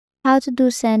how to do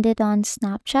send it on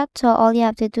Snapchat. So all you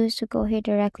have to do is to go here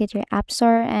directly to your app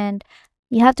store, and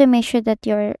you have to make sure that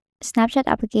your Snapchat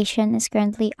application is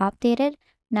currently updated.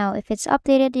 Now, if it's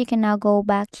updated, you can now go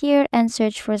back here and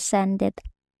search for send it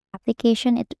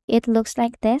application. It looks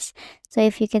like this. So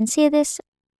if you can see this,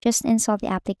 just install the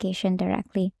application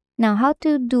directly. Now, how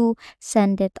to do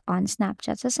send it on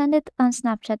Snapchat? So send it on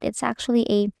Snapchat, it's actually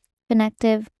a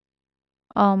connective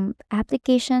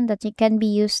application that you can be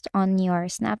used on your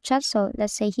Snapchat. So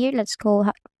let's say here, let's go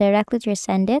directly to your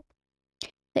send it.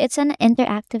 So it's an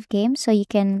interactive game, so you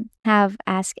can have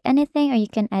ask anything or you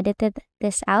can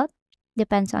this out.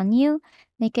 Depends on you.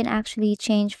 You can actually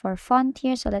change for font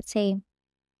here. So let's say,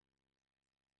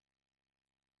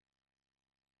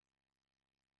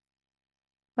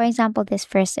 for example, this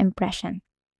first impression.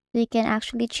 So you can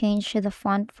actually change the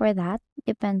font for that.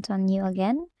 Depends on you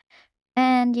again.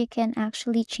 And you can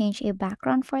actually change a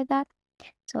background for that.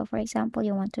 So for example,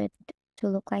 you want it to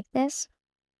look like this,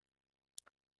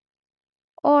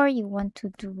 or you want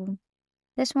to do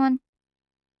this one,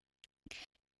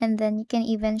 and then you can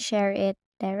even share it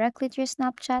directly to your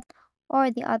Snapchat. Or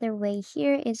the other way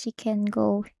here is you can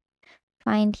go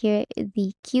find here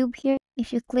the cube here.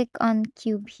 If you click on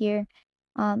cube here,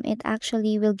 it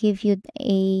actually will give you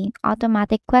a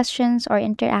automatic questions or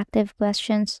interactive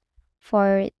questions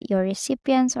for your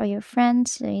recipients or your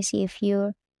friends. So you see if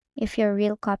you're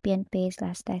real, copy and paste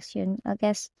last text, you I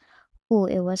guess who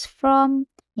it was from.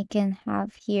 You can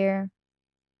have here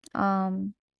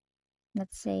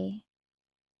let's say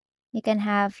you can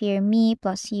have here me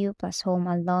plus you plus home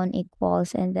alone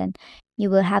equals, and then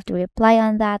you will have to reply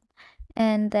on that,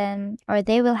 and then or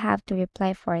they will have to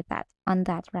reply for that on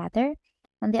that rather.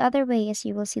 And the other way is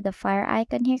you will see the fire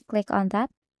icon here, click on that.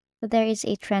 So there is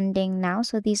a trending now.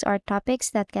 So these are topics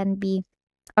that can be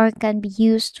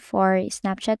used for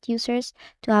Snapchat users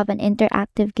to have an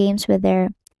interactive games with their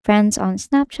friends on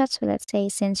Snapchat. So let's say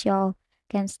since y'all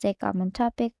can stick on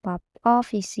topic, pop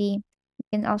off, you see, you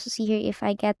can also see here if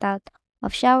I get out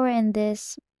of shower and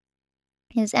this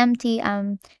is empty,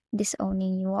 I'm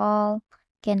disowning you all.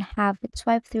 Can have it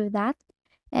swipe through that.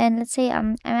 And let's say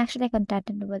I'm actually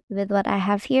contented with what I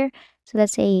have here. So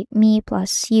let's say me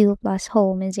plus you plus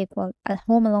home is equal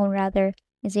home alone rather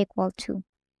is equal to,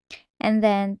 and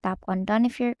then tap on done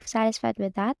if you're satisfied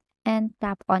with that, and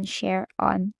tap on share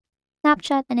on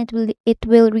Snapchat, and it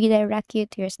will redirect you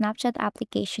to your Snapchat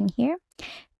application here,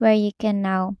 where you can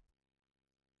now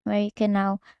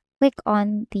click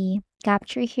on the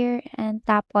capture here and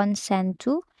tap on send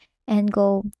to, and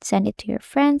go send it to your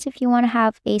friends if you want to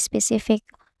have a specific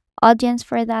audience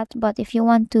for that. But if you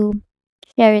want to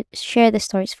share the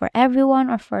stories for everyone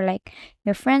or for like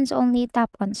your friends only, tap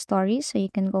on stories, so you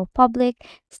can go public,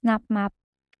 snap map,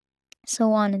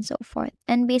 so on and so forth.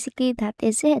 And basically, that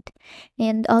is it.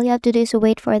 And all you have to do is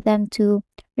wait for them to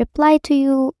reply to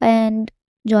you and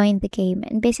join the game.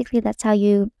 And basically, that's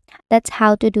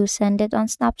how to do send it on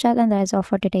Snapchat. And that is all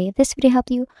for today. If this video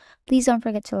helped you, please don't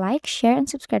forget to like, share, and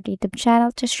subscribe to the YouTube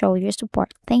channel to show your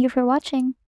support. Thank you for watching.